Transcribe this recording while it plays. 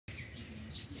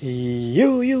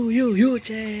Yuk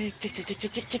cek.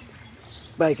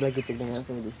 Baik lagi cek dengan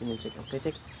saya di sini cek.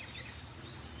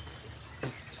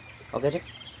 Oke cek.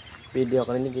 Video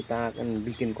kali ini kita akan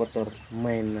bikin kotor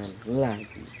mainan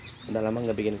lagi. Udah lama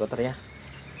nggak bikin kotor ya.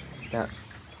 Kita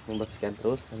membersihkan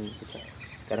terus dan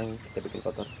sekarang kita bikin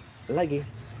kotor lagi.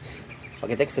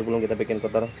 Oke cek, sebelum kita bikin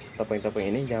kotor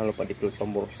topeng-topeng ini jangan lupa diklik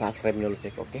tombol subscribe dulu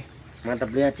cek. Oke. Mantap,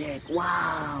 lihat cek.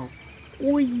 Wow.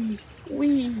 Wih.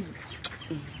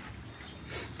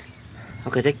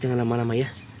 Oke cek, jangan lama-lama ya,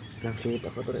 langsung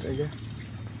kita kotorin aja.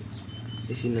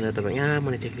 Di sini ada topengnya,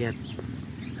 mana cek, lihat.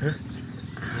 Hah?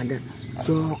 Ada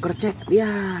joker cek,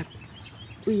 lihat.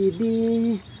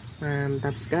 Widih,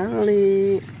 mantap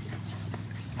sekali.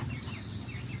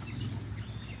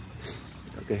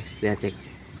 Oke, lihat cek.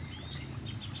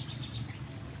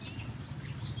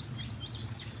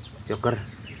 Joker.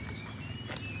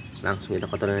 Langsung kita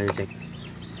kotorin aja cek.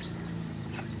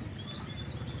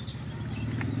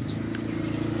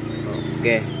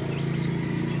 Oke,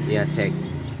 lihat cek.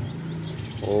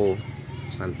 Oh,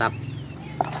 mantap.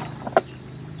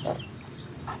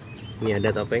 Ini ada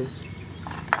topeng.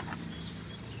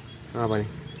 Apa nih?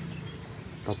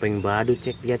 Topeng badut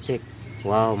cek, lihat cek.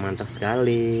 Wow, mantap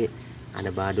sekali. Ada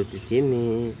badut di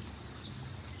sini.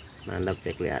 Mantap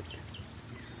cek, lihat.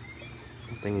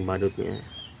 Topeng badutnya.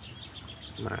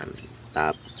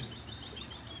 Mantap.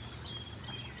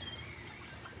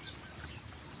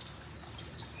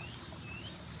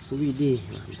 Widih,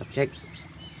 mantap cek.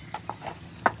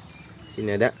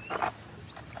 Sini ada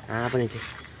apa nih cek?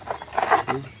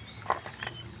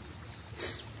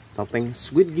 Topeng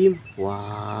Squid Game.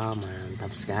 Wah,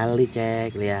 mantap sekali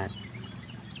cek, lihat.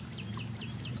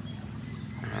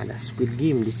 Ada Squid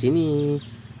Game di sini.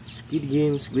 Squid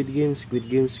Game.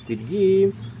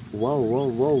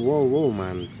 Wow,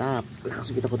 mantap.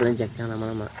 Langsung kita kotorin cek, jangan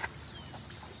lama-lama.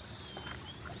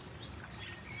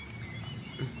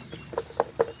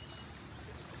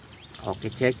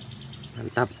 Oke cek,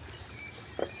 mantap.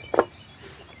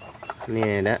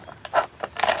 Ini ada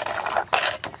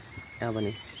apa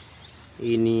nih?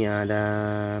 Ini ada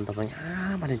topeng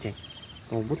apa nih cek?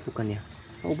 Robot bukan ya?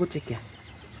 Robot cek ya?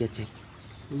 Ya cek.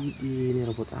 Widih, ini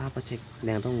robot apa cek? Ada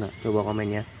yang tahu nggak? Coba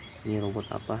komen ya. Ini robot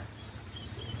apa?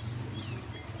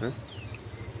 Hah?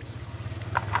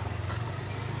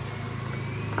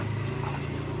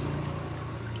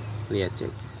 Lihat cek.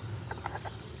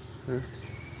 Hah?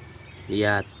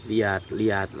 Lihat,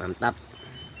 mantap.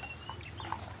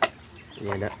 Ini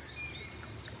ada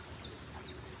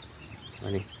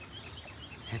apa nih?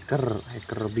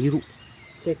 Hacker biru.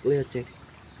 Cek, lihat cek.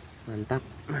 Mantap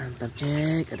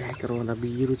cek. Ada hacker warna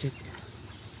biru cek.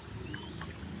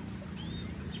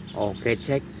 Oke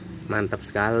cek, mantap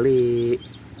sekali.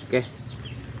 Oke.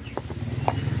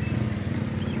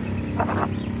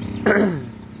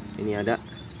 Ini ada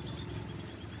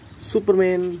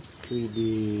Superman.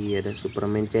 Widih, ada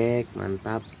Superman cek,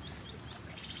 mantap.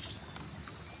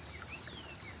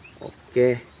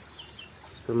 Oke,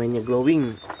 Supermannya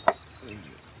glowing.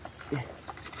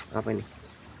 Apa ini?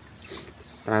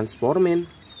 Transforman.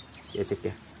 Ya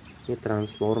cek ya. Ini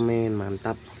Transforman,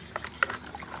 mantap.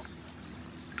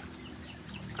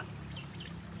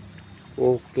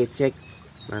 Oke cek,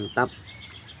 mantap.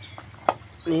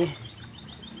 Nih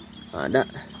ada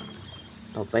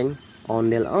topeng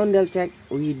ondel cek.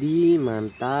 Widih,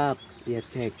 mantap. Lihat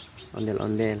cek, ondel.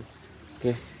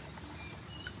 Oke.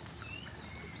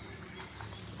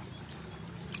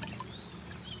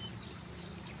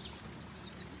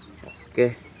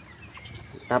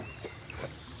 Mantap.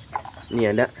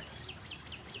 Ini ada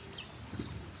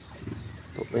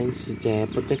topeng si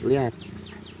cepot cek, lihat.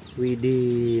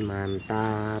 Widih,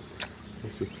 mantap.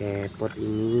 Si cepot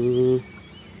ini,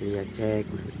 lihat cek,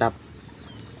 mantap.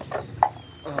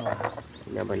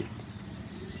 Ini apa nih?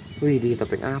 Wih, di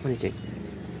topeng apa nih cek?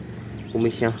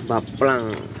 Kumisnya baplang.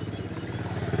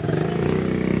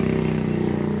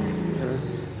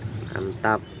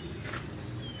 Mantap.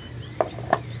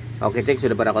 Oke cek,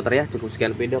 sudah pada kotor ya. Cukup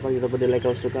sekian video. Kalau kita pada like,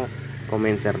 kalau suka,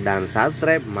 komen, share, dan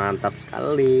subscribe. Mantap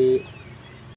sekali.